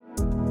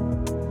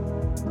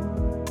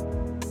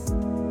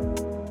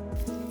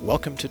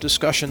Welcome to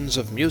Discussions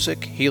of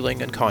Music,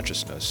 Healing, and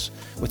Consciousness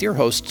with your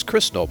hosts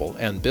Chris Noble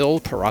and Bill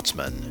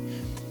Paratzman.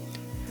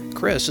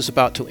 Chris is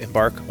about to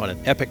embark on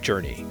an epic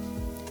journey.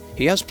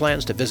 He has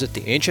plans to visit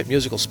the ancient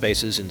musical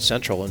spaces in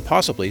Central and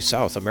possibly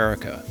South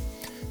America.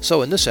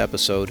 So in this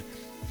episode,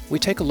 we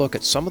take a look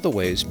at some of the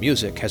ways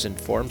music has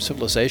informed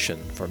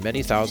civilization for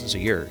many thousands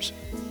of years.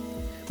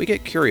 We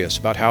get curious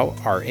about how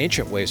our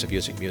ancient ways of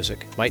using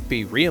music might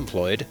be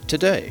re-employed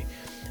today,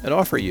 and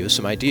offer you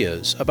some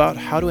ideas about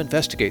how to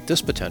investigate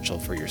this potential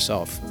for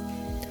yourself.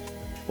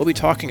 We'll be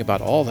talking about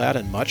all that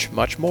and much,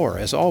 much more,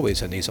 as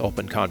always in these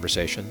open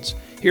conversations,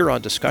 here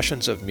on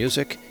Discussions of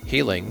Music,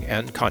 Healing,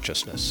 and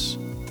Consciousness.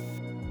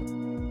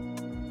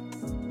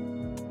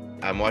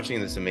 I'm watching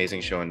this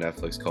amazing show on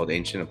Netflix called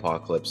Ancient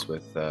Apocalypse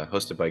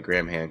hosted by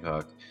Graham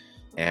Hancock.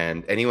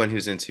 And anyone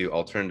who's into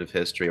alternative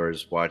history or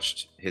has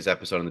watched his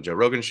episode on the Joe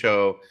Rogan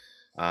show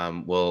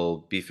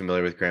will be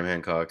familiar with Graham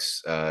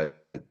Hancock's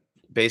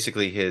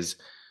basically his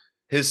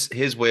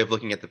way of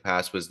looking at the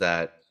past was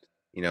that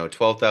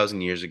 12,000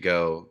 years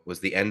ago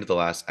was the end of the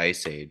last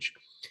ice age,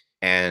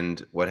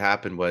 and what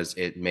happened was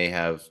it may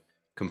have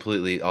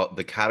completely all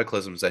the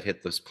cataclysms that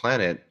hit this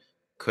planet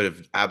could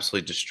have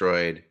absolutely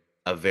destroyed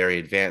a very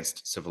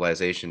advanced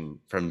civilization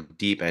from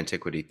deep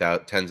antiquity,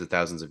 tens of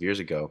thousands of years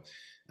ago,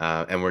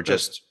 and we're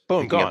just boom,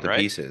 picking gone, up the right?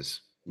 pieces.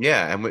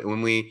 Yeah,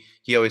 and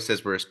he always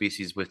says we're a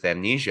species with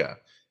amnesia,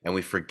 and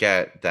we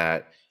forget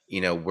that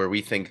where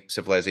we think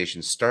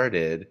civilization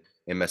started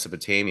in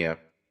Mesopotamia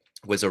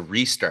was a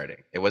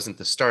restarting. It wasn't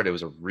the start, it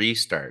was a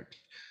restart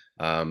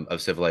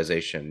of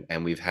civilization.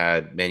 And we've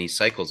had many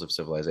cycles of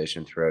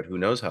civilization throughout who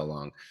knows how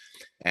long.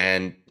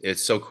 And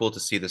it's so cool to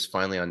see this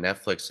finally on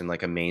Netflix in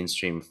like a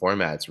mainstream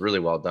format. It's really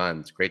well done.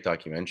 It's a great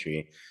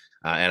documentary.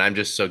 And I'm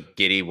just so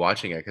giddy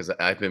watching it because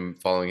I've been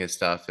following his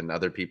stuff and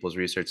other people's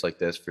research like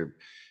this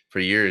for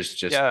years,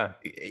 just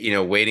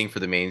waiting for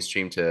the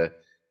mainstream to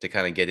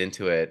kind of get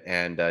into it.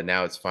 And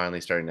now it's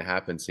finally starting to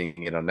happen,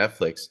 seeing it on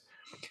Netflix.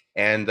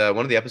 And one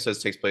of the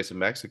episodes takes place in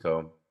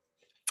Mexico.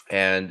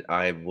 And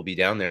I will be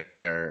down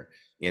there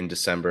in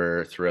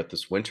December throughout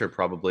this winter,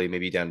 probably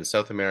maybe down to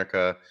South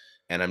America.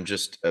 And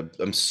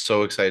I'm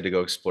so excited to go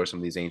explore some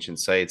of these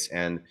ancient sites.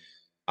 And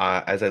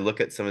as I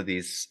look at some of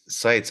these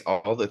sites,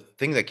 all the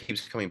thing that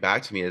keeps coming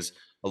back to me is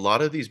a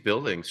lot of these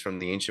buildings from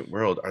the ancient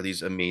world are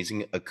these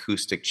amazing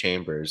acoustic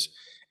chambers.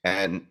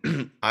 And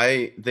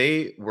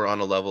they were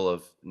on a level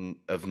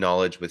of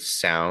knowledge with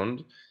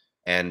sound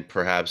and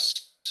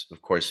perhaps,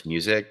 of course,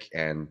 music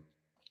and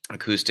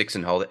acoustics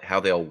and how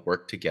they all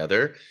work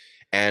together.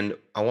 And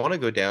I want to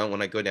go down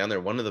when I go down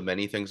there. One of the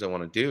many things I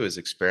want to do is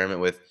experiment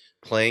with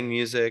playing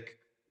music,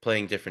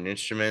 playing different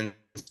instruments,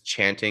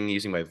 chanting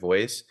using my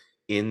voice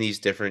in these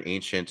different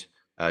ancient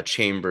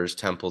chambers,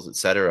 temples,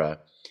 etc.,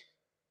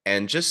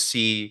 and just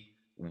see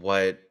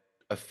what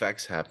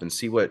effects happen,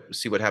 see what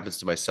happens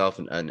to myself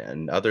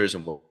and others,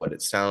 and what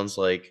it sounds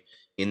like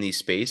in these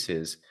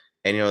spaces.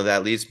 And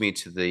that leads me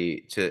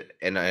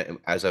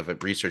as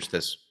I've researched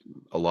this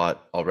a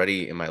lot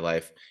already in my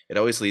life, it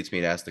always leads me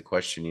to ask the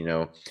question,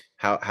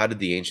 how did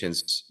the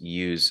ancients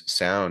use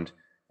sound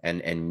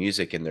and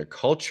music in their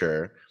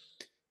culture?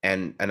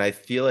 And I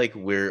feel like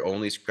we're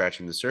only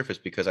scratching the surface,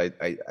 because I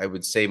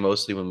would say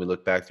mostly when we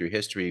look back through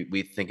history,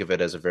 we think of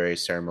it as a very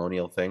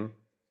ceremonial thing.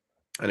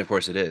 And of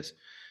course it is,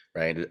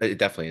 right? It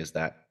definitely is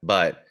that.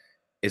 But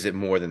is it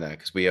more than that?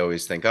 Because we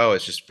always think, oh,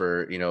 it's just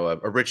for,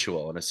 a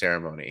ritual and a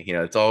ceremony.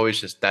 It's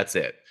always just, that's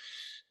it.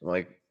 I'm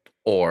like,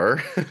 or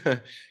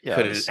could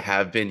it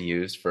have been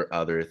used for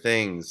other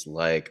things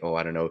like, oh,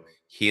 I don't know,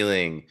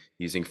 healing,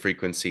 using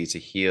frequency to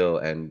heal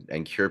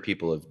and cure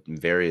people of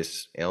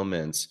various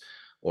ailments?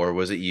 Or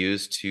was it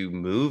used to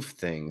move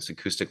things?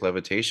 Acoustic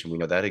levitation, we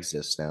know that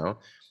exists now.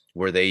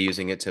 Were they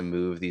using it to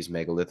move these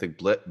megalithic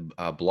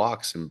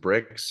blocks and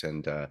bricks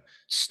and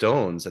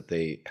stones that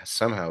they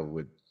somehow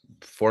would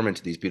form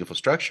into these beautiful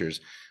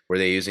structures? Were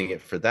they using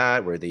it for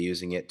that? Were they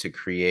using it to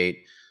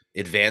create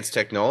advanced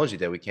technology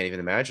that we can't even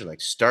imagine, like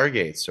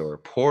stargates or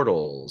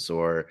portals?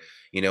 Or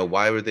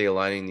why were they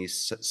aligning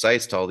these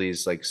sites to all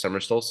these like summer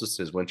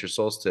solstices, winter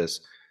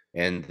solstice,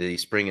 and the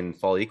spring and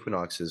fall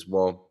equinoxes?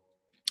 Well,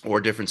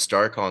 or different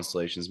star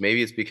constellations.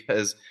 Maybe it's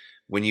because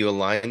when you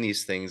align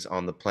these things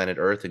on the planet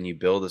Earth and you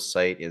build a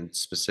site in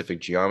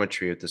specific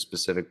geometry at the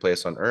specific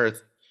place on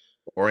Earth,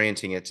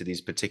 orienting it to these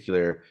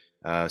particular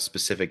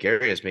specific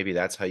areas, maybe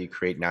that's how you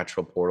create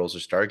natural portals or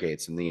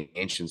stargates. And the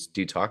ancients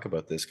do talk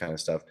about this kind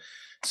of stuff.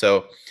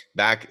 So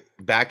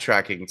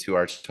backtracking to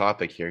our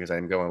topic here, because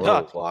I'm going a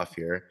little off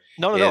here.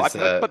 No.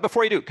 But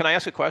before you do, can I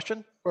ask a question?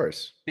 Of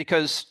course.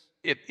 Because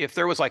if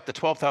there was like the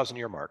 12,000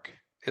 year mark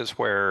is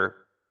where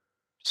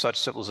such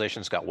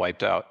civilizations got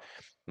wiped out,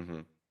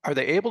 are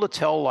they able to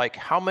tell like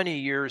how many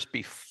years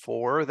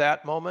before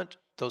that moment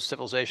those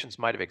civilizations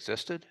might have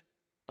existed?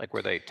 Like,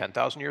 were they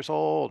 10,000 years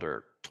old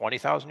or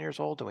 20,000 years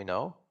old? Do we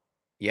know?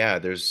 Yeah,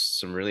 there's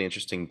some really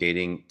interesting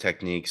dating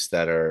techniques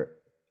that are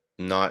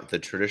not the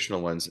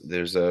traditional ones.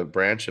 There's a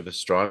branch of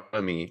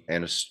astronomy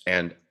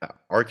and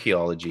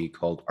archaeology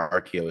called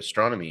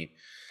archaeoastronomy,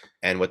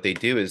 And what they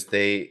do is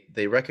they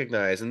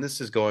recognize, and this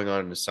is going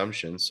on an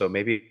assumption, so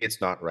maybe it's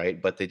not right,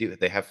 but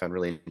they have found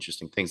really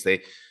interesting things.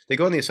 They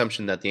go on the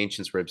assumption that the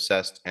ancients were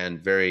obsessed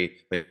and very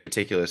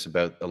meticulous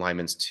about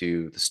alignments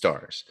to the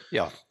stars.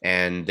 Yeah,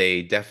 And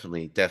they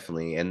definitely,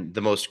 and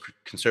the most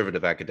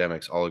conservative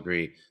academics all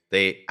agree,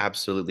 they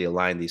absolutely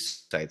align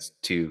these sites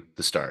to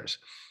the stars,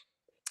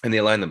 and they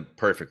align them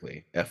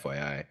perfectly,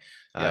 FYI,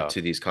 yeah,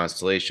 to these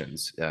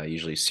constellations.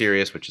 Usually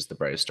Sirius, which is the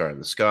brightest star in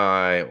the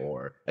sky,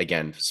 or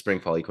again, spring,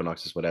 fall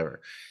equinoxes,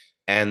 whatever.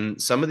 And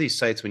some of these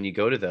sites, when you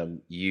go to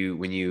them,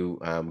 when you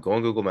go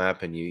on Google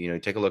Map and you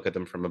take a look at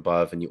them from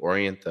above and you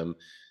orient them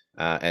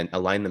and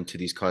align them to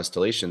these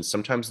constellations,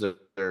 sometimes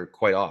they're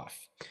quite off.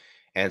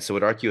 And so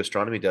what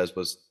archaeoastronomy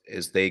does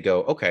is they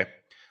go, okay,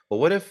 well,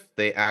 what if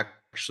they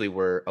actually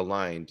were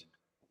aligned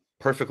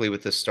perfectly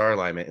with this star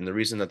alignment? And the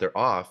reason that they're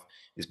off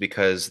is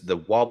because the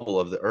wobble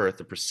of the Earth,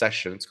 the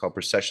precession, it's called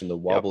precession, the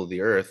yep, wobble of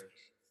the Earth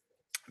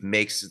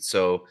makes it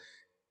so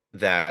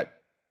that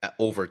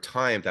over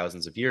time,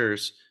 thousands of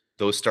years,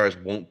 those stars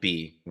won't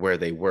be where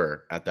they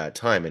were at that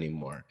time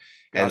anymore.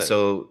 got And it.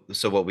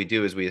 so what we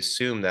do is we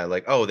assume that,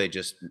 like, oh, they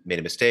just made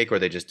a mistake or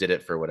they just did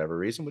it for whatever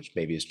reason, which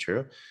maybe is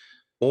true,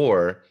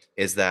 or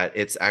is that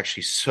it's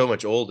actually so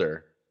much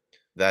older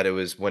that it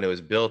was, when it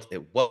was built,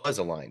 it was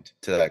aligned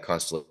to that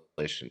constellation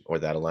or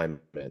that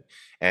alignment.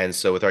 And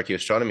so with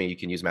archaeoastronomy, you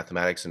can use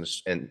mathematics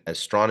and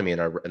astronomy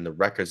in the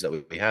records that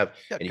we have,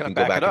 Yeah, and you kind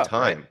can of go back it back in up,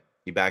 right? time.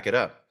 You back it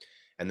up,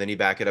 and then you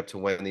back it up to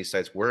when these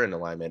sites were in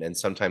alignment, and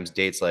sometimes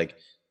dates like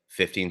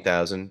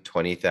 15,000,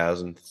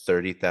 20,000,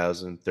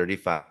 30,000,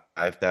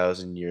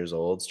 35,000 years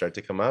old start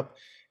to come up,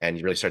 and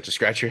you really start to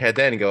scratch your head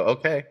then and go,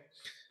 okay,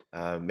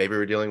 maybe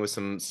we're dealing with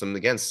some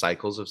again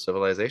cycles of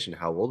civilization.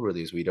 How old were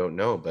these? We don't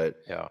know, but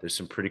Yeah. there's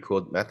some pretty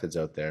cool methods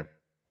out there.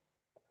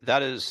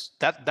 That's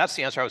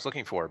the answer I was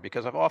looking for,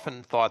 because I've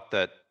often thought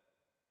that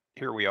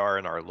here we are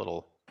in our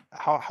little,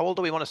 how old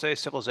do we want to say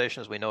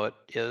civilization as we know it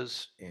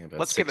is? Yeah,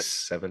 about Let's give six,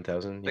 it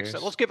 7,000 years.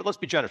 let's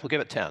be generous. We'll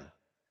give it 10,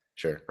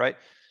 Sure. right?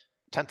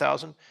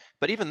 10,000.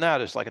 But even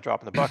that is like a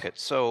drop in the bucket.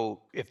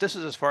 So if this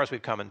is as far as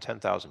we've come in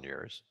 10,000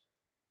 years,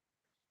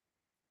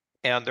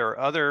 and there are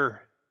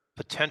other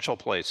potential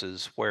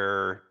places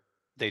where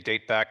they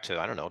date back to,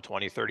 I don't know,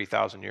 20,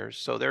 30,000 years.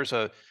 So there's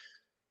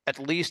at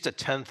least a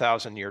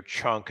 10,000 year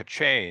chunk of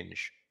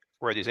change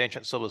where these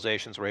ancient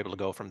civilizations were able to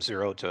go from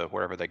zero to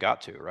wherever they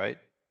got to, right?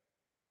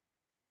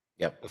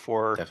 Yep.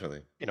 Before,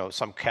 Definitely.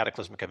 some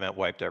cataclysmic event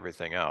wiped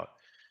everything out.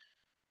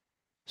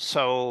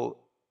 So,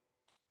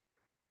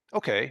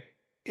 okay,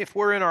 if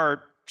we're in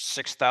our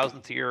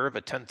 6,000th year of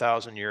a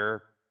 10,000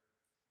 year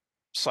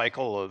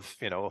cycle of,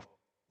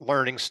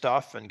 learning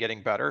stuff and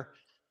getting better,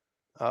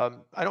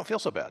 I don't feel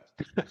so bad.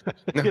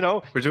 No, you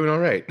know, we're doing all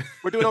right.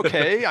 we're doing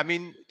okay. I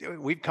mean,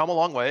 we've come a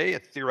long way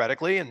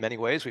theoretically. In many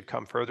ways, we've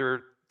come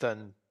further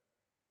than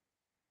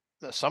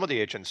some of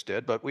the ancients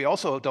did, but we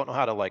also don't know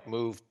how to like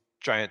move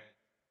giant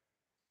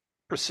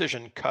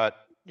precision cut,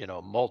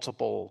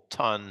 multiple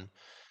ton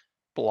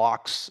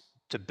blocks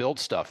to build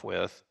stuff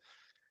with,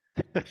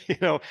 you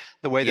know,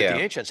 the way that the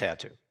Yeah. ancients had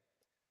to.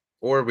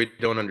 Or we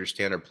don't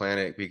understand our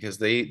planet because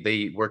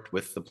they worked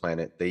with the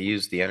planet. They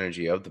used the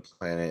energy of the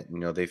planet.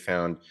 They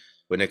found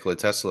what Nikola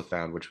Tesla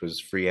found, which was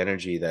free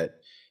energy that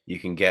you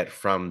can get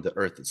from the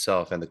Earth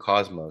itself and the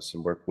cosmos,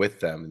 and work with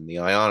them and the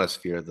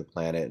ionosphere of the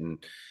planet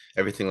and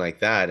everything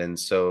like that. And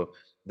so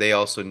they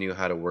also knew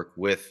how to work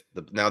with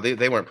the, now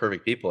they weren't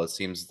perfect people. It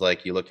seems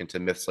like you look into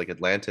myths like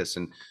Atlantis,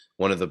 and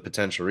one of the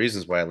potential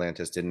reasons why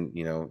Atlantis didn't,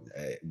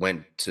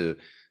 went to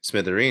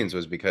smithereens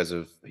was because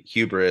of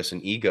hubris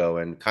and ego,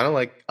 and kind of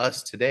like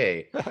us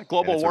today. And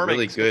Global it's a warming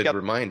really good kept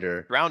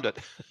reminder. drowned it.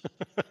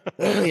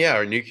 Yeah,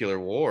 our nuclear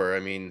war. I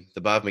mean, the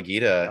Bhagavad Yeah.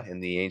 Gita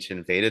and the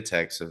ancient Veda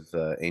texts of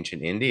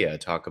ancient India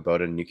talk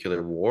about a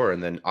nuclear war,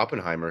 and then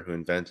Oppenheimer, who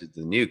invented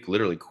the nuke,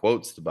 literally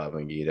quotes the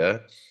Bhagavad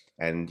Gita,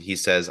 and he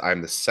says,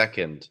 "I'm the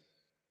second,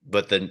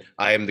 but then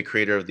I am the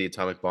creator of the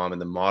atomic bomb in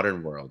the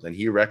modern world." And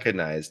he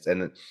recognized,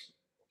 and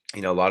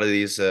a lot of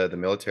these the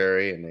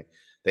military, and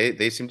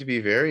they seem to be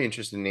very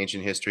interested in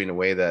ancient history in a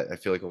way that I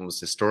feel like almost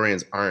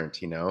historians aren't,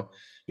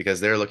 because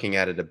they're looking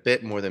at it a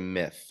bit more than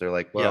myth. They're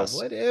like, well, Yes.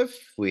 what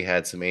if we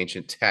had some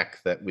ancient tech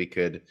that we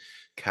could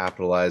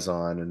capitalize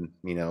on,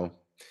 and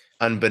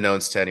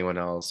unbeknownst to anyone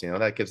else,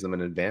 that gives them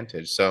an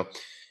advantage. So,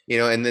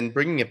 and then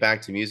bringing it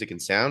back to music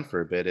and sound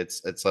for a bit,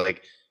 it's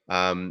like,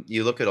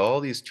 you look at all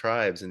these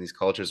tribes and these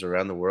cultures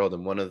around the world,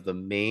 and one of the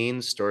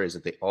main stories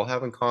that they all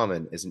have in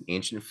common is an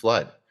ancient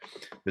flood.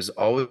 There's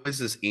always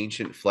this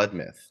ancient flood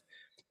myth.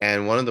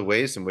 And one of the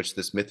ways in which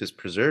this myth is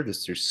preserved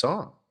is through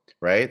song,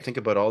 right? Think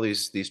about all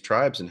these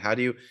tribes, and how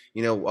do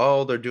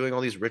oh, they're doing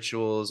all these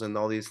rituals and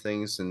all these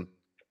things. And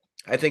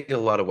I think a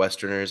lot of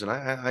Westerners, and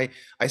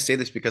I say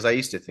this because I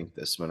used to think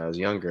this when I was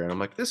younger, and I'm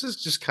like, this is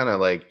just kind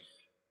of like,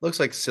 looks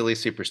like silly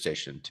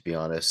superstition, to be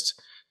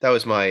honest. That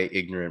was my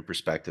ignorant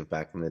perspective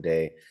back in the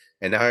day.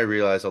 And now I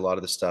realize a lot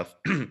of the stuff,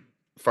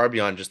 far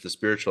beyond just the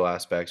spiritual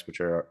aspects,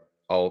 which are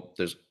all,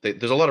 there's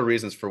a lot of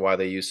reasons for why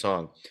they use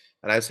song.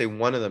 And I'd say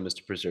one of them is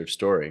to preserve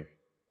story.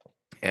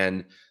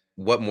 And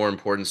what more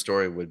important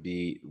story would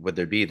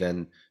there be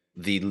than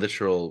the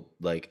literal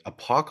like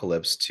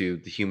apocalypse to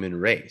the human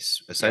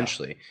race, Yeah.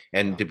 essentially?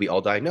 And Yeah. did we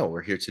all die? No,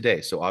 we're here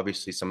today. So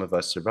obviously some of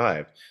us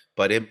survived,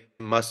 but it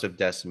must have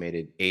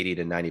decimated 80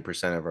 to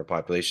 90% of our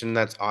population.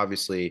 That's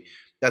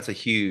a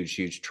huge,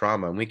 huge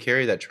trauma. And we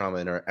carry that trauma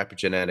in our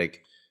epigenetic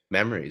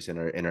memories, in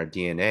our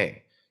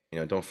DNA.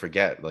 Don't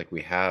forget, like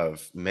we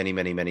have many,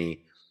 many,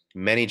 many,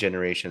 many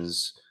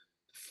generations,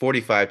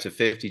 45 to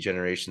 50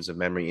 generations of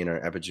memory in our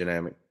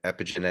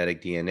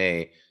epigenetic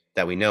DNA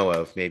that we know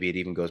of. Maybe it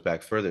even goes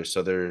back further.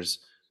 So there's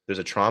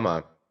a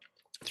trauma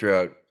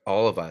throughout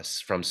all of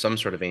us from some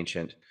sort of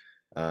ancient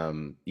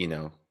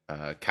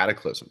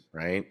cataclysm,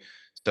 right?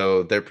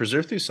 So they're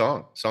preserved through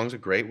song. Song's a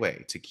great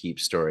way to keep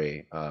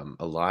story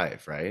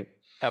alive, right?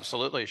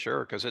 Absolutely,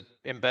 sure, because it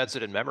embeds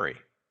it in memory.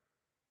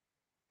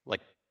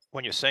 Like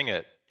when you sing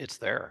it, it's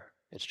there.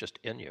 It's just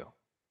in you.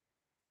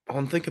 Well,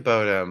 and think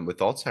about with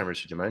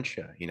Alzheimer's or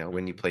dementia,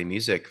 when you Mhm. play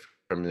music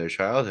from their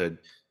childhood,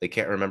 they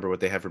can't remember what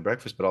they had for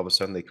breakfast, but all of a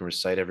sudden they can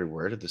recite every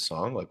word of the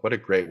song. Like, what a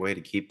great way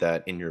to keep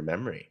that in your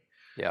memory.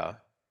 Yeah.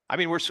 I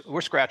mean,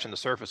 we're scratching the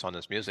surface on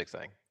this music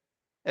thing.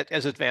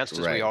 As advanced as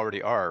we Right.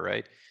 already are,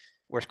 right?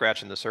 We're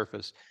scratching the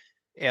surface.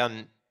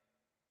 And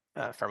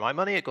for my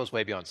money, it goes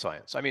way beyond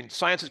science. I mean,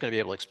 science is going to be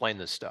able to explain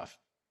this stuff.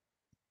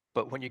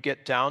 But when you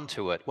get down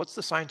to it, what's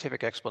the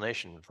scientific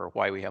explanation for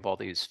why we have all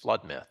these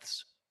flood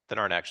myths that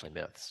aren't actually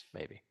myths,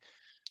 maybe?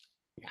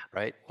 Yeah.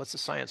 Right? What's the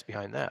science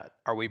behind that?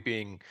 Are we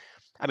being,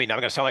 I mean, I'm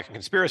going to sound like a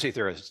conspiracy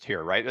theorist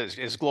here, right?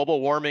 Is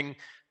global warming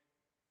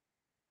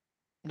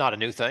not a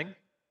new thing?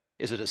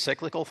 Is it a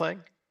cyclical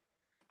thing?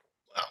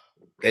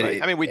 It,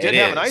 Right? I it, mean, we it did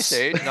have an ice is.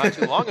 age not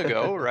too long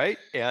ago, right?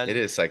 It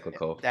is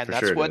cyclical. For That's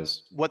sure it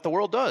is. what the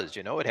world does.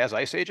 It has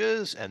ice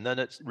ages, and then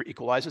it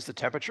equalizes the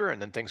temperature,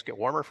 and then things get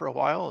warmer for a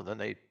while, and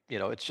then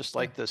it's just Yeah.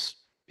 like this.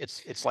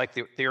 It's like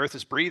the Earth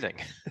is breathing,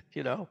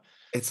 you know.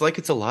 It's like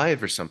it's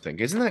alive or something.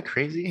 Isn't that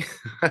crazy?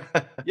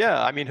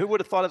 Yeah, I mean, who would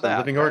have thought of It's a that,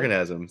 living right?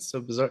 organism. It's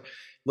so bizarre.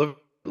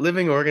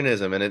 Living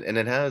organism, and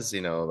it has,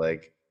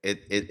 like it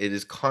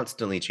is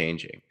constantly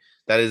changing.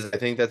 I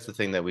think that's the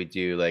thing that we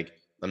do. Like,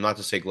 I'm not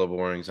to say global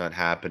warming is not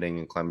happening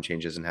and climate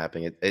change isn't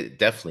happening. It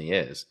definitely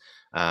is.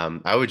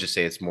 I would just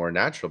say it's more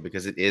natural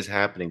because it is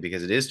happening,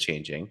 because it is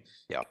changing,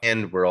 Yeah.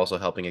 and we're also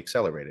helping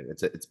accelerate it.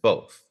 It's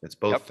both. It's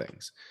both Yep.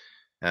 things.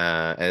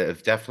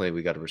 And definitely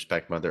we got to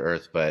respect Mother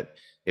Earth. But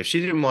if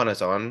she didn't want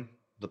us on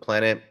the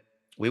planet,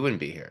 we wouldn't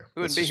be here.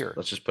 We wouldn't be here.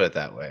 Let's just put it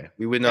that way.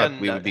 We would not.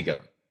 And We would be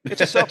gone. it's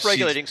a She's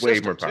self-regulating way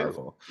more system too.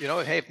 powerful.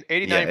 Hey, if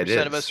Yeah, it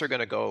 89% of us is. are going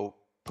to go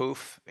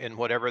poof in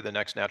whatever the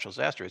next natural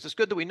disaster is. It's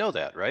good that we know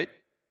that, right?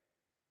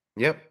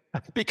 Yep.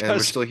 And we're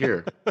Because still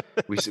here.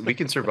 We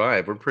can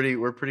survive. We're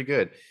pretty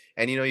good.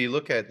 And you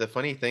look at, the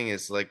funny thing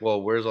is, like,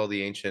 well, where's all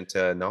the ancient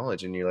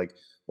knowledge? And you're like,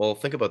 well,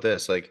 think about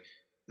this. Like,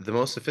 the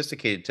most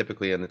sophisticated,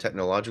 typically on the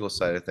technological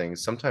side of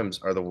things, sometimes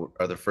are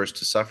the first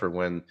to suffer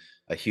when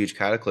a huge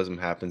cataclysm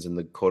happens and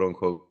the quote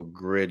unquote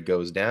grid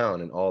goes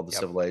down and all the yep.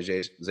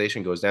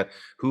 civilization goes down.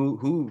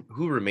 Who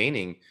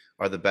remaining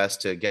are the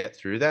best to get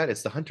through that?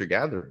 It's the hunter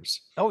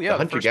gatherers. Oh The yeah, the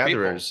hunter first peoples.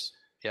 gatherers,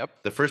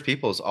 Yep. the first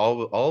peoples,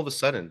 all of a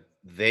sudden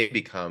they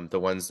become the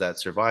ones that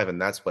survive.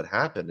 And that's what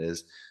happened.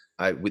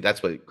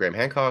 That's what Graham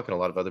Hancock and a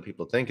lot of other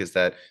people think, is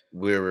that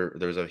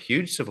there's a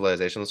huge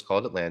civilization, let's call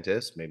it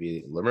Atlantis,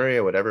 maybe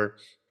Lemuria, whatever,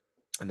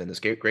 and then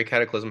this great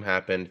cataclysm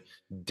happened,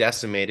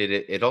 decimated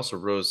it. It also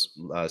rose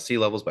sea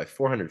levels by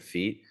 400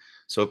 feet.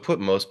 So it put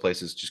most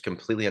places just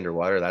completely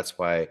underwater. That's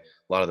why a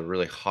lot of the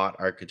really hot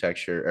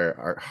architecture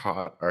or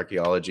hot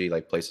archaeology,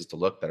 like places to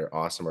look that are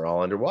awesome, are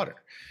all underwater,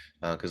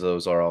 because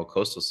those are all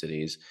coastal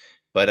cities.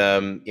 But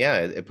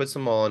yeah, it puts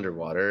them all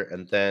underwater.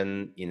 And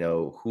then,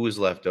 who's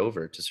left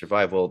over to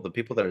survive? Well, the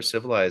people that are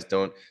civilized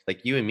don't,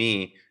 like you and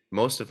me,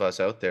 most of us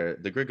out there,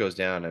 the grid goes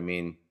down. I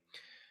mean,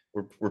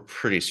 we're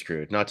pretty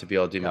screwed. Not to be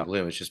all doom and Yeah.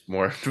 gloom, it's just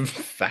more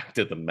fact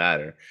of the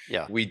matter.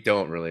 Yeah. We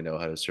don't really know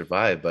how to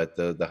survive. But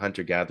the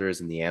hunter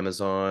gatherers in the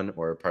Amazon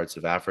or parts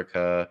of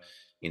Africa,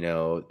 in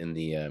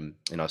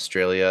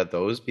Australia,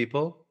 those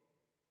people,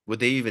 would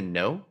they even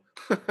know?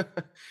 They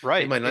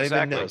Right. might not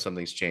even know Exactly.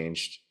 something's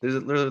changed.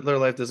 Their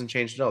life doesn't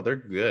change at all. They're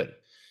good.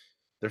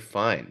 They're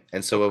fine.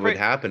 And so So what would great.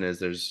 happen is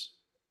there's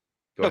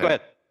go No, go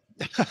ahead.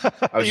 ahead.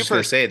 I was You just going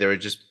to first. say there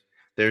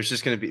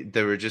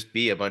would just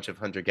be a bunch of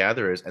hunter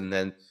gatherers, and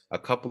then a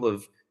couple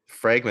of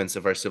fragments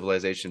of our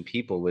civilization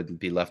people would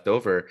be left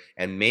over,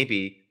 and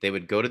maybe they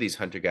would go to these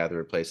hunter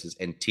gatherer places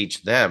and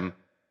teach them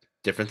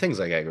different things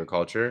like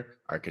agriculture,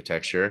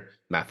 architecture,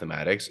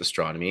 mathematics,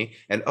 astronomy.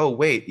 And oh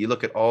wait, you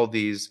look at all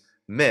these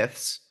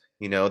myths,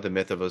 the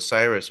myth of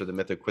Osiris or the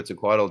myth of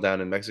Quetzalcoatl down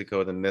in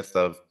Mexico, the myth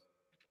of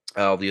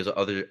all these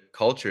other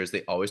cultures.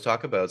 They always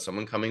talk about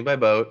someone coming by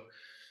boat,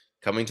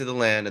 coming to the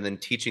land, and then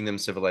teaching them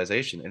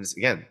civilization. And it's,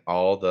 again,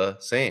 all the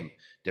same.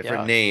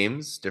 Different Yeah.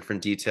 names,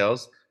 different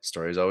details.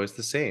 Story is always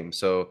the same.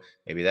 So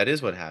maybe that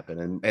is what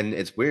happened. And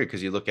it's weird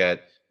because you look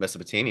at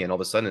Mesopotamia and all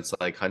of a sudden it's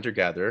like hunter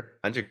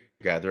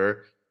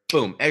gatherer,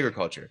 boom,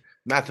 agriculture,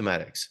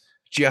 mathematics,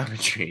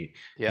 geometry,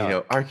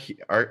 Yeah.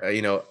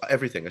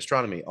 everything,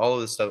 astronomy, all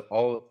of this stuff,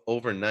 all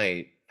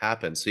overnight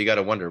happened. So you got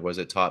to wonder, was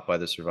it taught by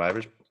the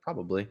survivors?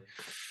 Probably.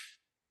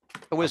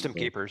 The wisdom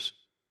Probably. keepers.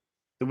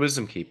 The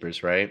wisdom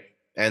keepers, right?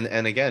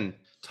 And again,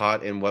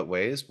 taught in what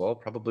ways? Well,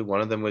 probably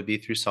one of them would be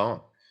through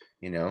song.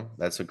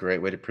 That's a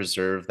great way to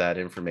preserve that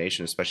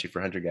information, especially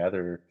for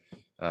hunter-gatherer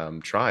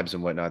tribes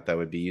and whatnot that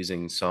would be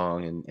using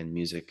song and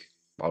music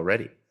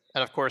already.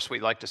 And of course, we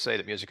like to say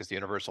that music is the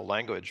universal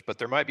language, but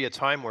there might be a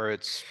time where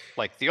it's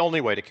like the only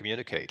way to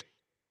communicate.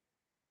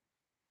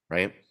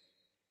 Right?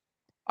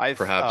 I've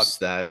Perhaps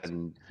that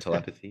and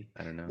telepathy.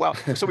 I don't know. Well,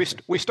 so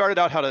we started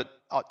out how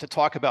to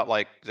talk about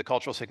like the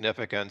cultural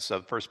significance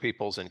of First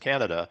Peoples in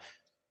Canada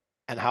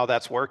and how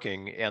that's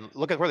working. And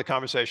look at where the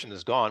conversation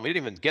has gone. We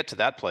didn't even get to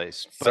that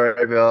place. But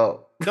Sorry,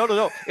 Bill.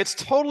 no. It's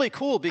totally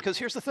cool because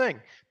here's the thing.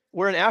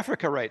 We're in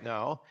Africa right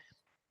now.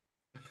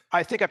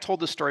 I think I've told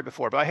this story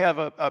before, but I have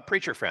a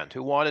preacher friend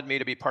who wanted me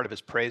to be part of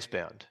his praise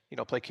band,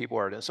 play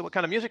keyboard. And so what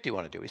kind of music do you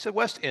want to do? He said,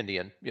 West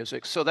Indian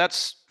music. So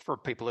that's, for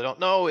people who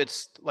don't know,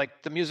 it's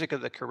like the music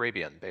of the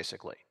Caribbean,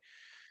 basically.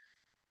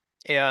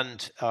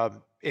 And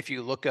if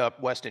you look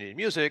up West Indian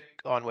music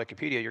on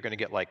Wikipedia, you're going to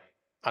get like,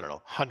 I don't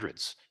know,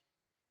 hundreds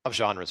of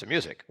genres of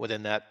music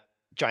within that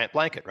giant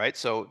blanket, right?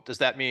 So does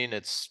that mean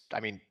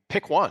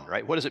pick one,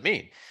 right? What does it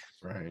mean?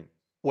 Right.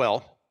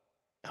 Well,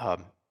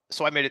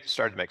 so I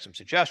started to make some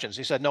suggestions.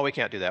 He said, no, we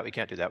can't do that. We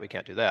can't do that. We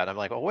can't do that. I'm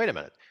like, well, wait a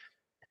minute.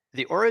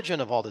 The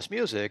origin of all this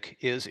music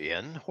is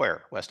in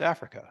where? West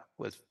Africa,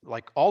 with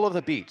like all of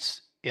the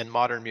beats in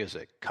modern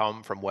music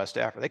come from West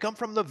Africa. They come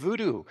from the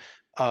voodoo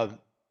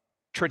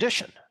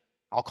tradition.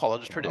 I'll call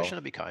it a tradition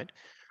to be kind.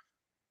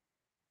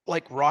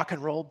 Like rock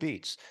and roll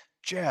beats,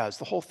 jazz,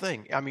 the whole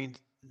thing. I mean,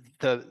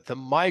 the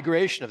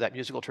migration of that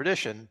musical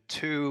tradition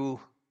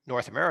to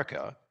North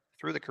America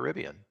through the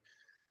Caribbean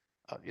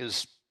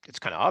it's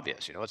kind of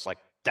obvious, it's like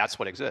that's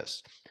what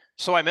exists.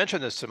 So I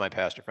mentioned this to my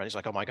pastor friend. He's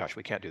like, oh my gosh,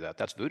 we can't do that.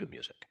 That's voodoo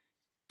music.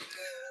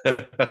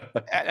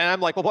 And I'm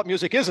like, well, what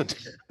music isn't?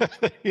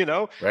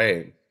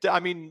 Right. I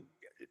mean,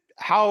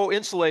 how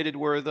insulated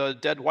were the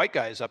dead white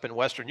guys up in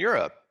Western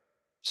Europe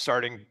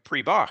starting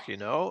pre-Bach,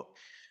 and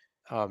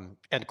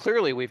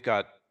clearly we've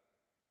got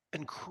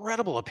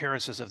incredible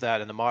appearances of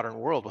that in the modern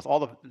world with all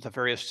the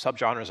various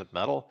subgenres of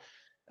metal,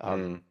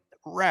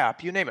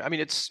 rap, you name it. I mean,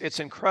 it's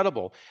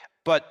incredible.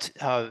 But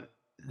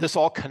this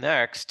all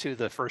connects to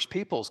the First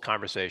Peoples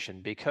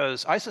conversation,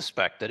 because I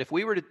suspect that if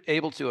we were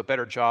able to do a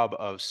better job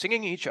of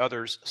singing each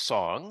other's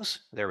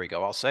songs, there we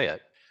go, I'll say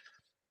it,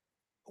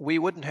 we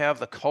wouldn't have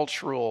the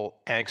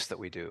cultural angst that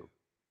we do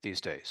these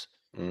days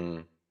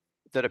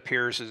that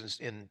appears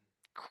in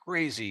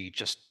crazy,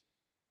 just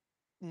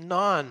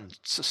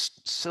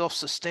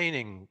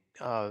non-self-sustaining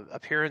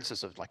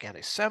appearances of like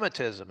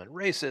anti-Semitism and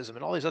racism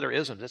and all these other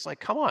isms. It's like,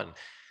 come on.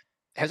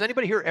 Has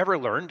anybody here ever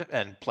learned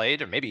and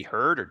played or maybe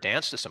heard or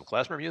danced to some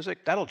klezmer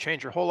music? That'll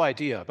change your whole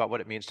idea about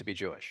what it means to be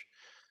Jewish.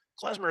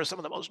 Klezmer is some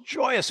of the most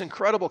joyous,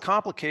 incredible,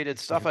 complicated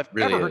stuff I've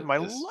ever heard in my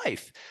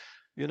life,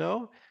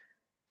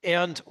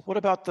 And what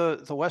about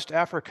the West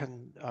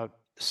African?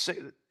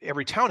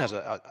 Every town has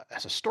a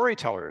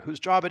storyteller whose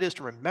job it is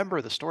to remember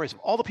the stories of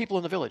all the people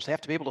in the village. They have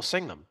to be able to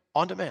sing them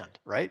on demand,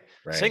 right?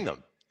 Sing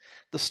them.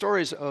 The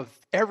stories of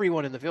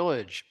everyone in the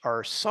village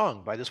are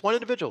sung by this one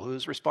individual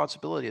whose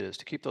responsibility it is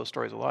to keep those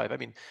stories alive. I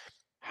mean,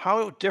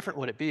 how different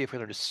would it be if we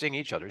learned to sing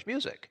each other's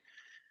music?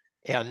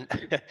 And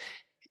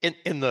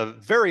in the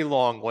very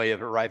long way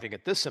of arriving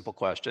at this simple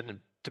question, and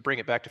to bring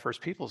it back to First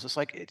Peoples, it's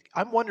like,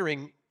 I'm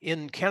wondering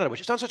in Canada,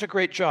 which has done such a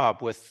great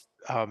job with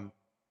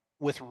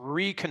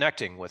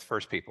reconnecting with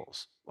First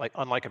Peoples, like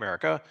unlike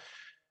America,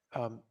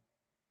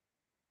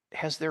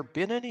 has there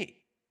been any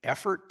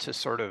effort to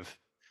sort of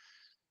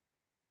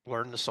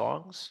learn the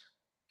songs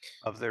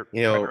of their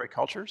primary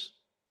cultures?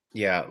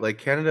 Yeah, like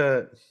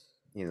Canada,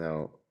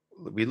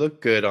 we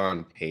look good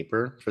on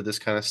paper for this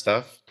kind of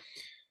stuff.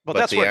 Well,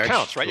 that's what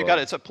counts, right?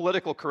 It's a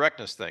political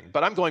correctness thing,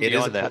 but I'm going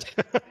beyond that.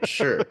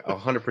 Sure,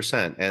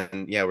 100%.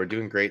 And yeah, we're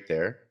doing great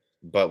there.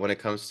 But when it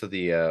comes to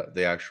the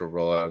actual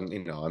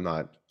rollout, I'm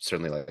not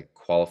certainly like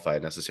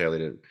qualified necessarily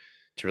to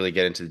really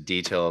get into the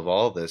detail of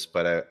all of this,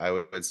 but I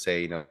would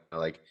say,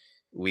 like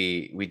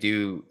we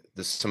do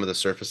some of the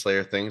surface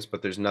layer things,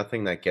 but there's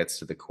nothing that gets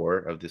to the core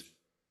of the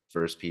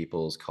First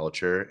Peoples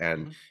culture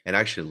and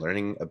actually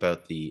learning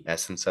about the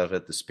essence of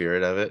it, the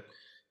spirit of it,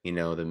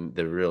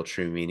 the real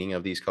true meaning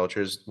of these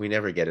cultures. We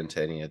never get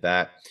into any of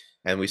that,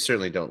 and we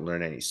certainly don't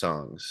learn any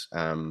songs.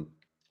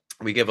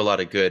 We give a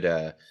lot of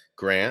good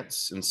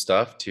grants and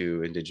stuff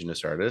to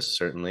Indigenous artists.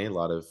 Certainly, a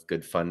lot of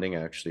good funding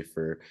actually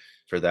for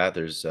that.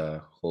 There's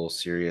a whole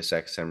Sirius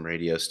XM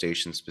radio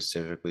station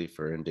specifically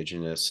for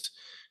Indigenous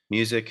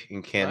music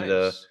in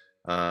Canada.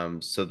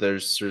 Nice. So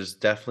there's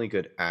definitely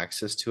good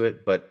access to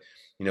it, but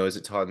is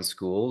it taught in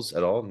schools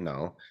at all?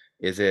 No.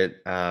 Is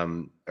it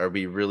are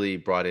we really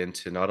brought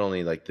into not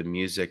only like the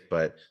music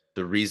but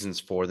the reasons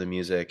for the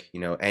music,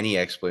 any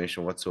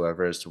explanation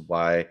whatsoever as to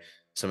why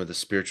some of the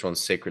spiritual and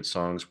sacred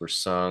songs were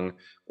sung,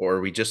 or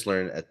we just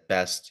learn at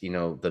best,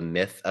 the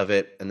myth of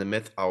it. And the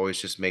myth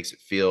always just makes it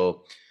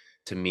feel,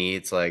 to me,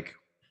 it's like,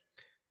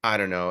 I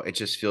don't know, it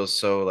just feels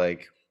so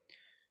like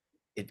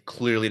it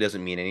clearly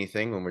doesn't mean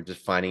anything when we're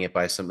defining it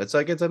by some, it's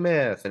like it's a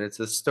myth and it's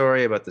a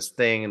story about this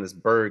thing and this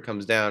bird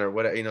comes down or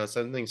whatever,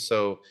 something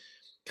so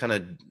kind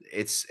of,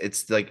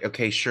 it's like,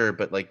 okay, sure,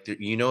 but like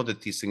that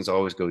these things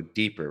always go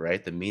deeper,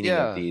 right? The meaning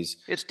of Yeah,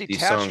 it's these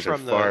detached songs are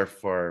from far,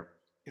 far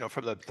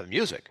from the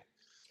music.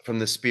 from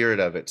the spirit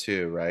of it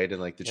too, right?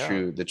 And like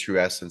Yeah. the true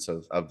essence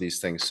of these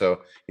things.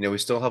 So, we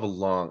still have a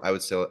long, I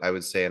would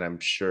say, and I'm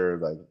sure,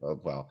 like,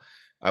 well,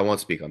 I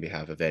won't speak on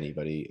behalf of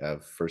anybody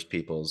of First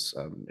Peoples,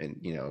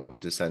 and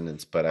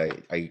descendants, but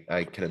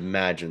I can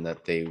imagine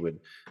that they would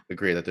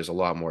agree that there's a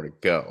lot more to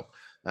go.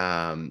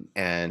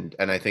 And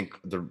I think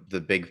the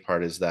big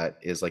part is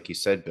like you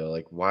said, Bill,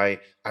 like, why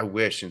I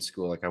wish in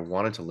school, like, I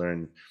wanted to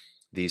learn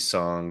these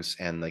songs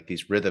and like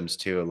these rhythms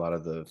too, a lot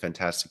of the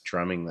fantastic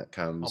drumming that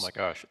Oh my comes,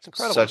 gosh, it's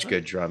incredible, such isn't it?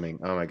 good drumming.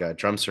 Oh my god,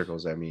 drum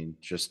circles, I mean,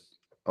 just,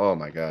 oh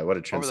my god, what a Over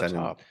the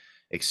transcendent top.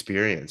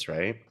 experience,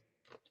 right?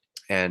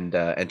 And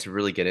to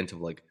really get into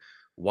like,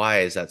 why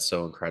is that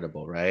so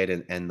incredible, right?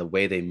 And the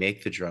way they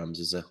make the drums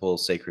is a whole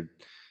sacred,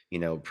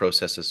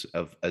 process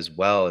as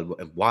well.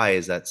 And why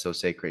is that so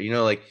sacred?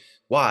 Like,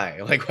 why?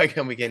 Like, why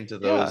can't we get into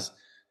Yeah.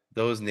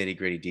 those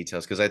nitty-gritty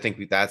details? Because I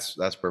think that's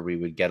where we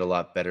would get a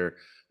lot better.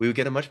 We would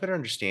get a much better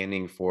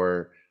understanding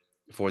for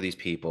these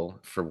people,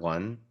 for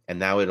one, and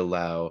that would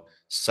allow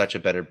such a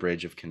better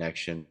bridge of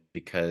connection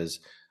because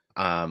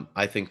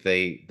I think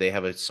they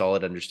have a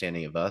solid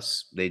understanding of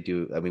us. They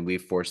do. I mean,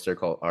 we've forced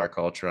our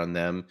culture on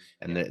them,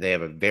 and Yeah. they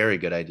have a very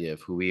good idea of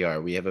who we are.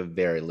 We have a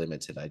very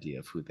limited idea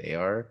of who they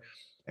are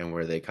and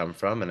where they come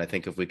from. And I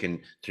think if we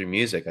can, through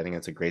music, I think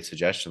that's a great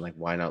suggestion. Like,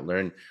 why not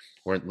learn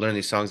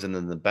these songs? And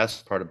then the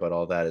best part about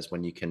all that is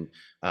when you can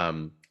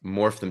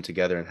morph them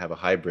together and have a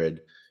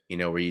hybrid.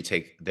 Where you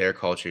take their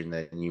culture and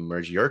then you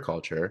merge your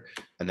culture,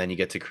 and then you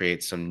get to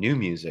create some new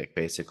music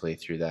basically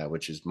through that,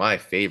 which is my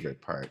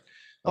favorite part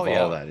Oh of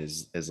all yeah. that.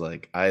 Is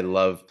like, I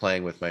love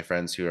playing with my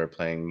friends who are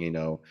playing,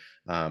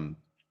 um,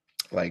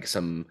 like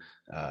some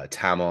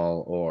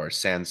Tamil or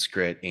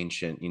Sanskrit,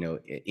 ancient,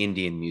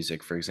 Indian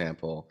music, for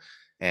example,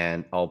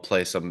 and I'll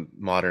play some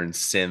modern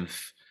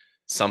synth,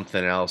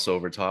 something else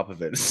over top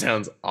of it. It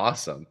sounds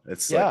awesome.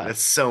 It's like, Yeah.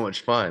 that's so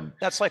much fun,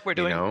 That's like we're you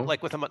doing know?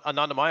 like with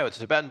Ananda Mayo, it's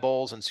Tibetan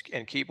bowls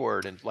and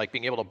keyboard and like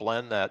being able to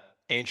blend that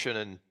ancient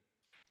and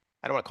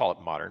I don't want to call it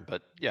modern,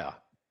 but yeah,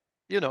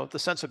 the I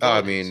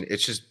sensibilities. mean,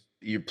 it's just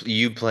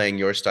you playing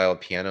your style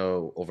of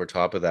piano over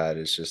top of that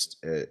is just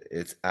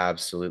it's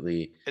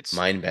absolutely It's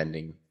mind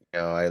bending.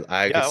 I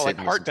could yeah, sit like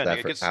and listen heart to bending. that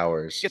It for gets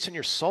hours. gets in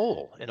your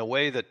soul in a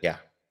way that, Yeah.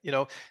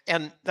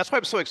 and that's why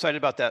I'm so excited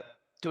about that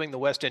doing the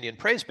West Indian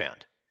Praise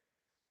Band,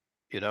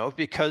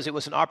 because it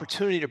was an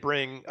opportunity to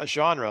bring a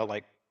genre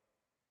like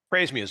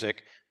praise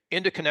music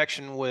into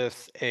connection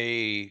with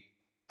a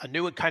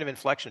new kind of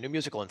inflection, a new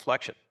musical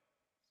inflection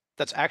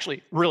that's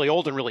actually really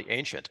old and really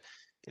ancient.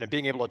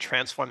 Being able to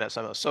transform that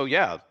somehow. So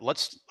yeah,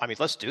 let's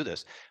do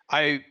this.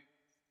 I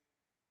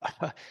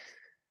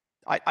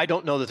I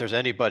don't know that there's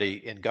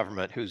anybody in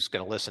government who's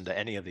going to listen to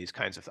any of these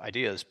kinds of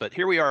ideas, but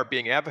here we are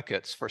being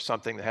advocates for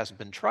something that hasn't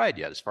been tried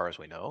yet, as far as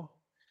we know.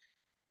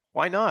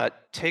 Why not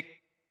take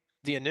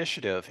the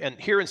initiative? And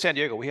here in San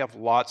Diego, we have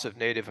lots of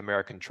Native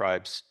American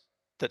tribes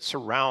that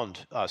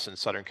surround us in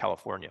Southern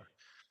California.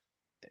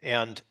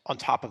 And on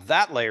top of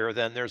that layer,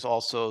 then there's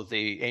also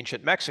the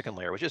ancient Mexican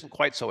layer, which isn't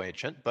quite so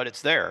ancient, but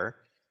it's there.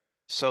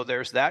 So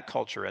there's that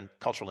culture and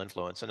cultural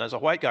influence. And as a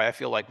white guy, I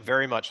feel like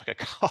very much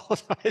like a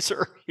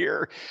colonizer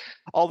here.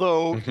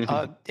 Although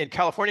in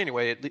California,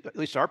 anyway, at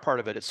least our part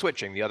of it, it's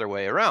switching the other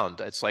way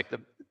around. It's like the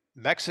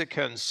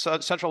Mexican,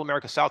 Central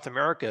America, South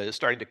America is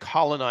starting to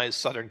colonize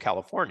Southern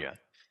California,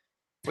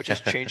 which is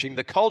changing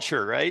the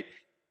culture, right?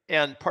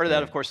 And part of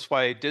that, of Yeah. course, is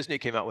why Disney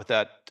came out with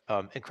that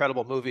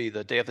incredible movie,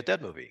 the Day of the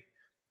Dead movie.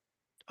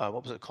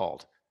 What was it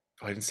called?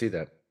 Oh, I didn't see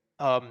that.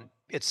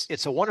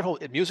 It's a wonderful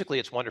musically,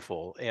 it's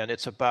wonderful, and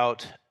it's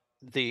about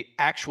the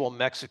actual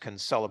Mexican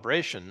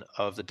celebration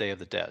of the Day of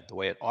the Dead, the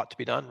way it ought to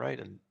be done, right?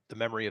 And the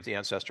memory of the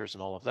ancestors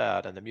and all of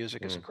that. And the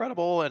music is Mm.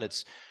 incredible, and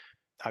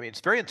I mean,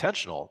 it's very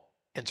intentional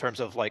in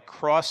terms of like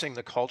crossing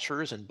the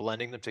cultures and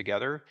blending them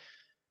together,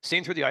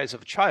 seen through the eyes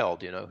of a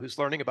child, who's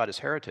learning about his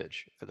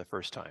heritage for the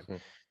first time.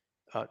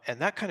 Mm. And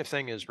that kind of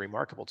thing is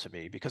remarkable to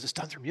me because it's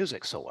done through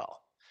music so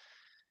well.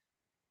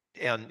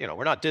 And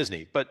we're not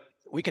Disney, but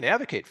we can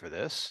advocate for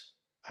this.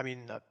 I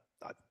mean,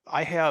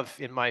 I have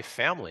in my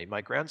family,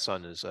 my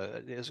grandson is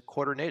a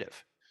quarter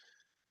native,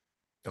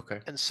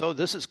 Okay. and so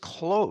this is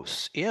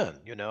close in,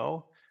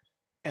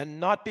 and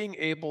not being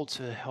able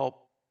to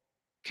help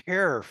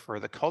care for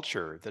the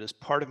culture that is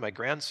part of my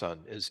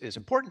grandson is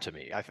important to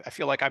me. I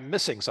feel like I'm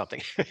missing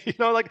something,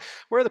 like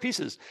where are the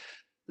pieces?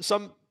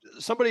 Some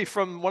Somebody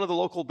from one of the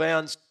local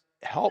bands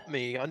help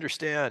me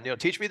understand,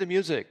 teach me the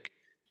music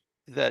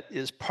that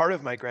is part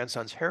of my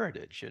grandson's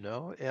heritage,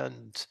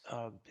 and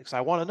because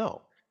I want to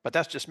know. But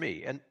that's just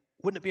me. And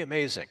wouldn't it be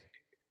amazing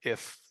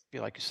if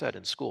like you said,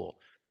 in school.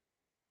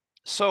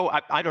 So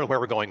I don't know where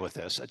we're going with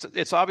this.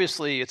 It's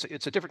obviously it's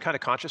a different kind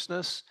of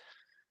consciousness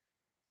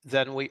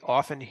than we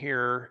often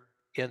hear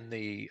in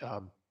the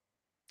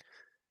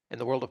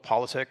world of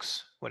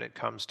politics when it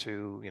comes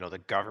to the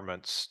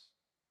government's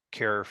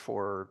care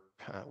for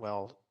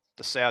well,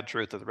 the sad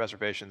truth of the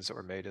reservations that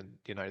were made in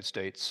the United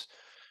States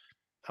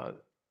uh,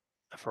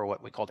 for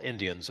what we called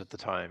Indians at the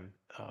time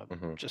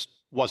Hmm. just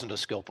wasn't a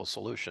skillful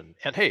solution.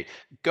 And hey,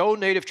 go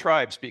native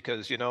tribes,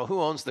 because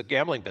who owns the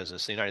gambling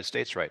business in the United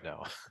States right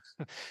now?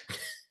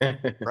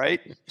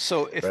 Right?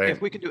 So if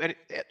Right. we can do any,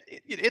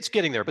 it's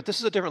getting there, but this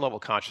is a different level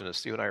of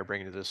consciousness. You and I are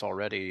bringing to this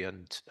already,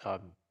 and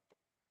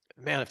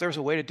man, if there's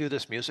a way to do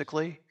this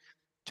musically,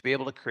 to be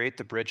able to create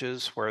the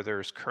bridges where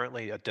there's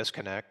currently a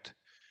disconnect,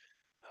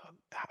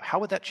 how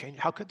would that change?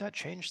 How could that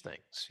change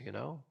things?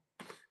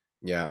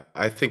 Yeah,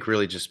 I think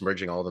really just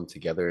merging all of them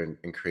together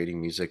and creating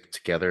music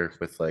together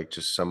with like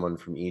just someone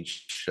from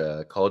each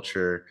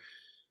culture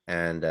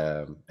and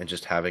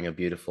just having a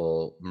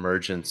beautiful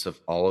mergence of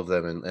all of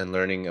them and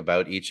learning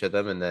about each of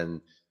them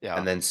and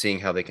Yeah, then seeing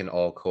how they can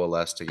all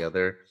coalesce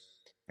together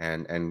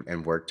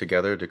and work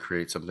together to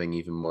create something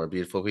even more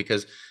beautiful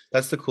because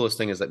that's the coolest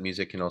thing is that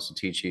music can also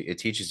teach you it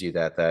teaches you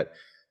that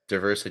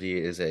diversity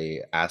is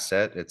a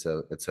asset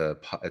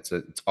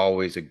it's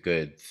always a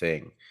good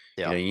thing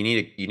yeah, you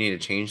need to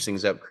change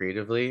things up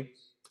creatively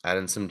add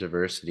in some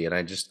diversity and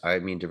I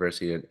mean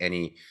diversity in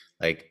any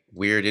like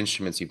weird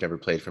instruments you've never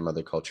played from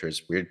other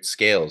cultures, weird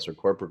scales or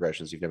chord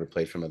progressions you've never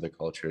played from other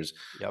cultures.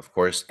 yep, Of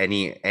course,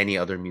 any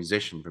other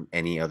musician from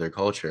any other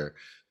culture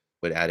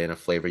would add in a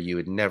flavor you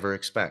would never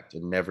expect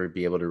and never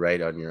be able to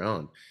write on your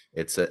own.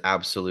 It's an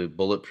absolute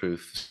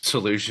bulletproof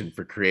solution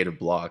for creative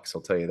blocks,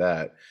 I'll tell you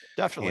that, you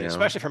definitely, know?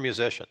 especially for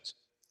musicians.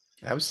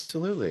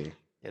 Absolutely.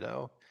 you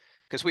know,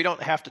 because we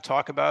don't have to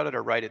talk about it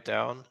or write it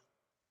down.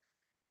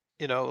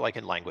 Like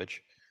in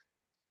language,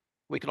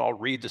 we can all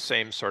read the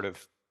same sort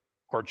of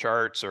chord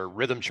charts or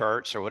rhythm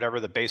charts or whatever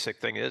the basic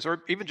thing is,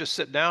 or even just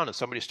sit down and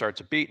somebody starts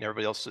a beat and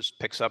everybody else just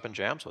picks up and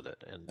jams with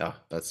it. And Oh,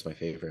 that's my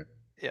favorite.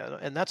 yeah,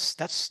 and that's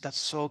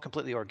so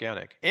completely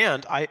organic.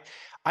 And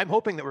I'm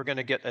hoping that we're going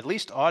to get at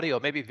least audio,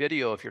 maybe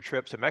video of your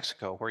trip to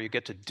Mexico, where you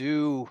get to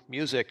do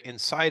music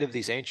inside of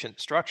these ancient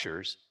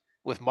structures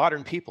with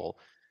modern people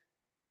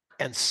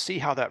and see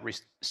how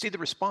see the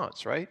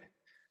response, right?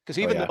 Because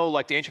Oh even yeah. though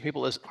like the ancient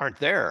people aren't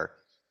there,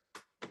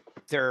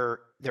 their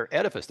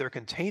edifice, their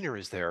container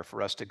is there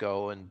for us to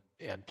go and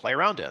play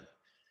around in,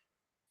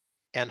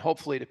 and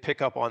hopefully to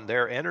pick up on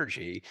their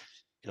energy,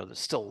 that's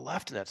still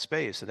left in that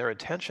space and their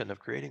intention of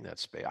creating that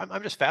space.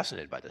 I'm just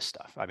fascinated by this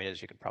stuff. I mean,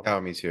 as you can probably,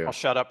 Oh, me I'll too.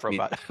 shut up for Me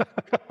about.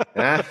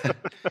 Ah,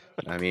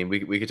 I mean,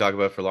 we could talk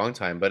about it for a long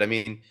time, but I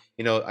mean,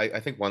 I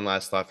think one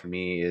last thought for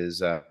me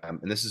is, and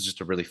this is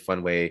just a really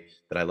fun way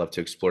that I love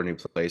to explore new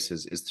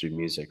places is through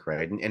music,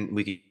 right? And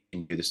we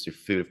can do this through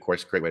food, of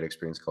course. Great way to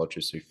experience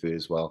cultures through food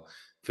as well.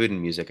 Food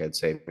and music, I'd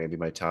say, maybe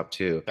my top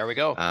two. There we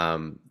go.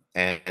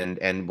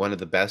 And one of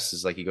the best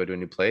is like you go to a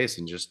new place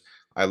and just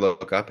I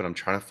look up and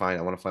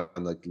I want to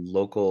find like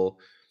local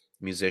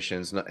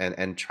musicians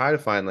and try to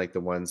find like the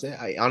ones.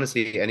 I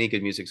honestly, any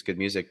good music's good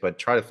music, but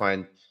try to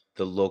find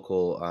the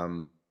local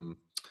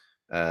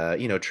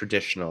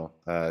traditional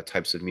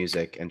types of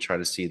music and try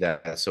to see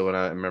that. So when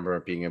I remember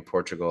being in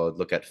Portugal, I'd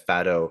look at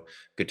fado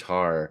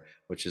guitar,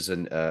 which is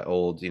an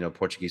old,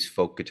 Portuguese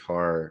folk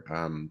guitar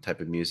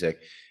type of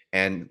music,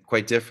 and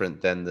quite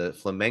different than the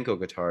flamenco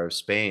guitar of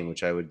Spain,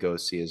 which I would go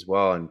see as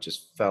well, and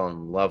just fell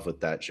in love with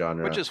that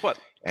Which genre. is what,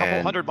 a couple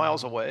And hundred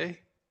miles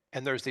away,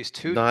 and there's these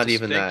two not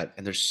even distinct. that,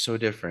 and they're so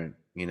different.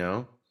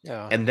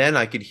 Yeah, And then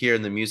I could hear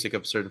in the music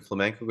of certain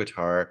flamenco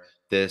guitar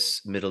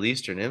this Middle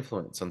Eastern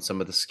influence on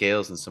some of the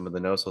scales and some of the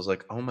notes. I was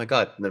like, oh my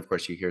God. And then, of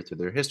course, you hear through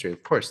their history.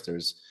 Of course,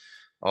 there's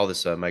all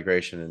this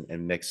migration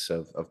and mix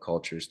of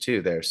cultures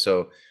too there.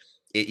 So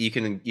you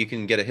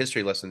can get a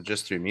history lesson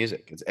just through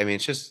music. I mean,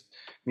 it's just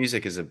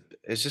music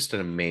it's just an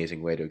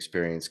amazing way to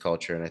experience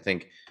culture. And I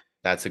think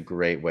that's a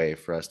great way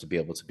for us to be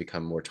able to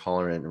become more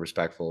tolerant and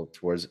respectful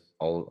towards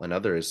all and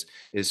others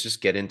is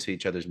just get into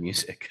each other's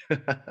music.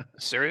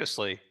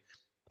 seriously.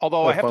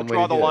 Although What I a have to fun way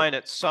to draw the do line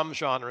at some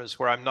genres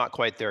where I'm not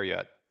quite there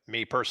yet.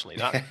 Me personally,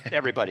 not it.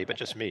 everybody, but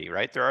just me,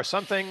 right? There are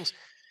some things,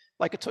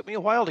 like it took me a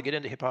while to get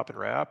into hip hop and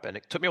rap, and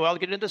it took me a while to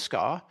get into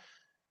ska.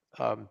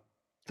 Um,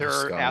 Oh, there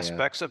are ska, yeah.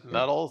 aspects of Yeah.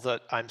 metal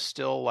that I'm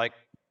still like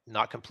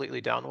not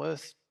completely down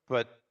with,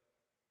 but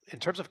in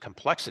terms of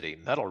complexity,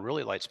 metal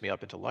really lights me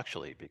up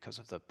intellectually because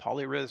of the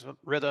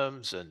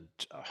polyrhythms and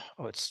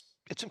oh, it's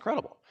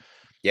incredible.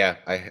 Yeah,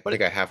 I But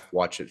think I half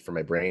watch it for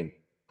my brain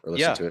or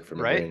listen yeah, to it for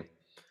my right. brain.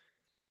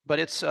 But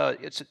it's a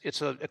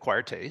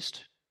acquired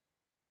taste,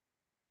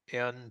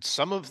 and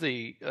some of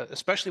the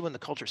especially when the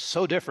culture's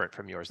so different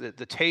from yours, the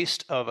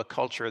taste of a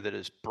culture that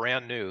is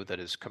brand new, that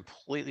is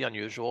completely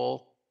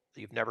unusual,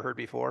 that you've never heard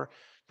before,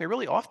 they're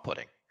really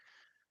off-putting.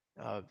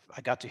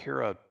 I got to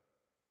hear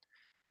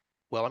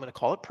well, I'm going to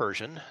call it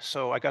Persian.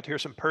 So I got to hear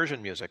some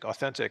Persian music,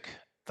 authentic,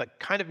 the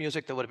kind of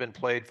music that would have been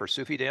played for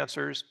Sufi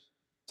dancers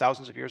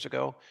thousands of years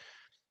ago.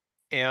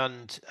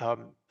 And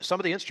some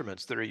of the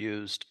instruments that are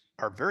used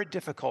are very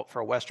difficult for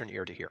a Western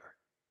ear to hear.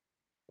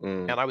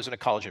 Mm. And I was in a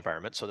college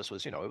environment, so this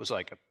was, it was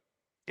like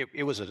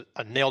it was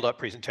a nailed up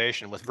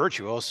presentation with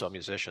virtuoso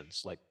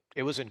musicians. Like,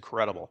 it was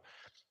incredible.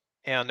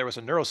 And there was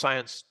a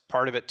neuroscience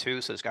part of it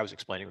too. So this guy was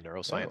explaining the Oh,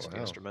 neuroscience of the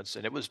wow. instruments,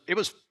 and it was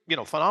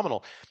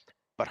phenomenal,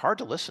 but hard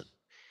to listen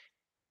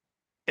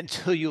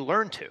until you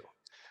learn to,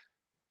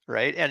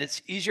 right? And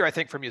it's easier, I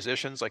think, for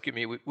musicians like you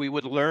and me. We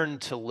would learn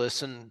to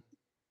listen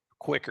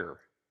quicker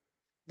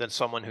than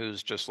someone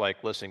who's just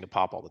like listening to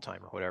pop all the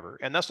time or whatever.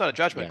 And that's not a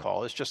judgment Yeah.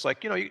 call. It's just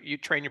like, you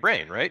train your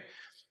brain, right?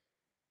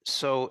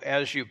 So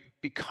as you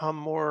become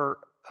more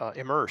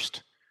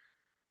immersed,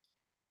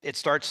 it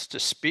starts to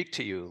speak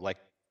to you like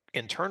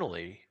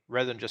internally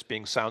rather than just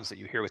being sounds that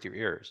you hear with your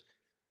ears.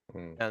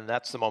 Mm. And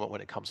that's the moment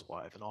when it comes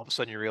alive. And all of a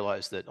sudden you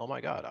realize that, oh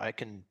my God, I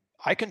can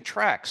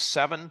track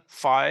 7,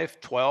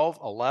 5, 12,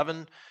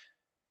 11.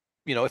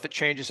 If it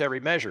changes every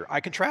measure,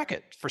 I can track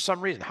it for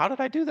some reason. How did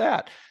I do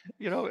that?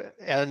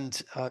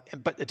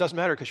 But it doesn't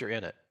matter because you're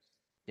in it,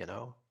 you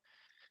know,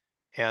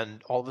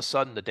 and all of a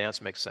sudden the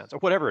dance makes sense or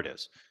whatever it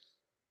is.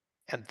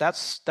 And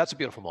that's a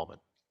beautiful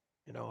moment.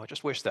 I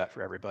just wish that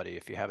for everybody.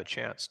 If you have a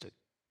chance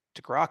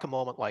to grok a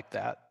moment like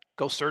that,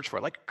 go search for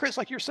it. Like Chris,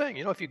 like you're saying,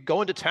 if you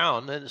go into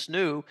town and it's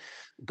new,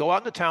 go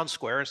out into town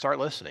square and start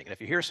listening. And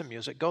if you hear some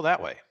music, go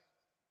that way.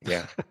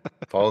 Yeah.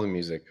 Follow the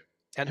music.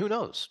 And who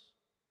knows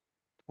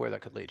where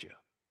that could lead you.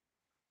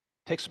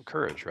 Take some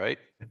courage, right?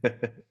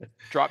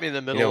 Drop me in the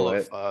You know middle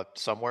what? of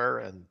somewhere,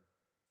 and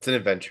It's an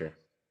adventure.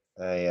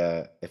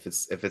 If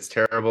it's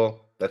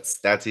terrible, that's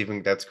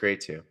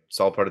great too. It's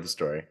all part of the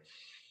story.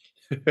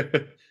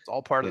 it's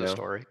all part You of the know?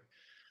 story.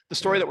 The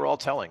story Yeah. that we're all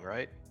telling,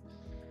 right?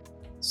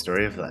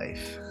 Story of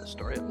life. The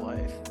story of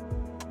life.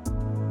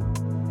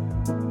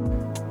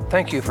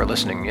 Thank you for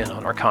listening in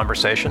on our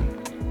conversation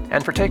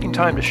and for taking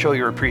time to show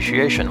your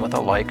appreciation with a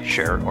like,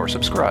 share, or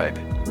subscribe.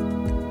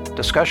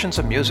 Discussions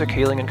of Music,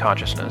 Healing, and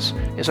Consciousness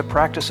is a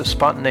practice of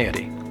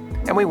spontaneity,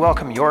 and we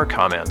welcome your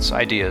comments,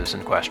 ideas,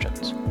 and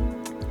questions.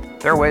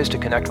 There are ways to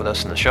connect with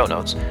us in the show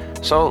notes,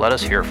 so let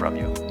us hear from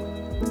you.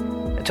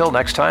 Until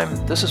next time,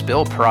 this is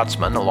Bill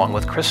Peratzman along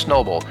with Chris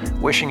Noble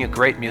wishing you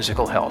great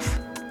musical health.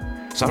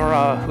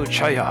 Samara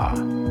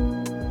Huchaya.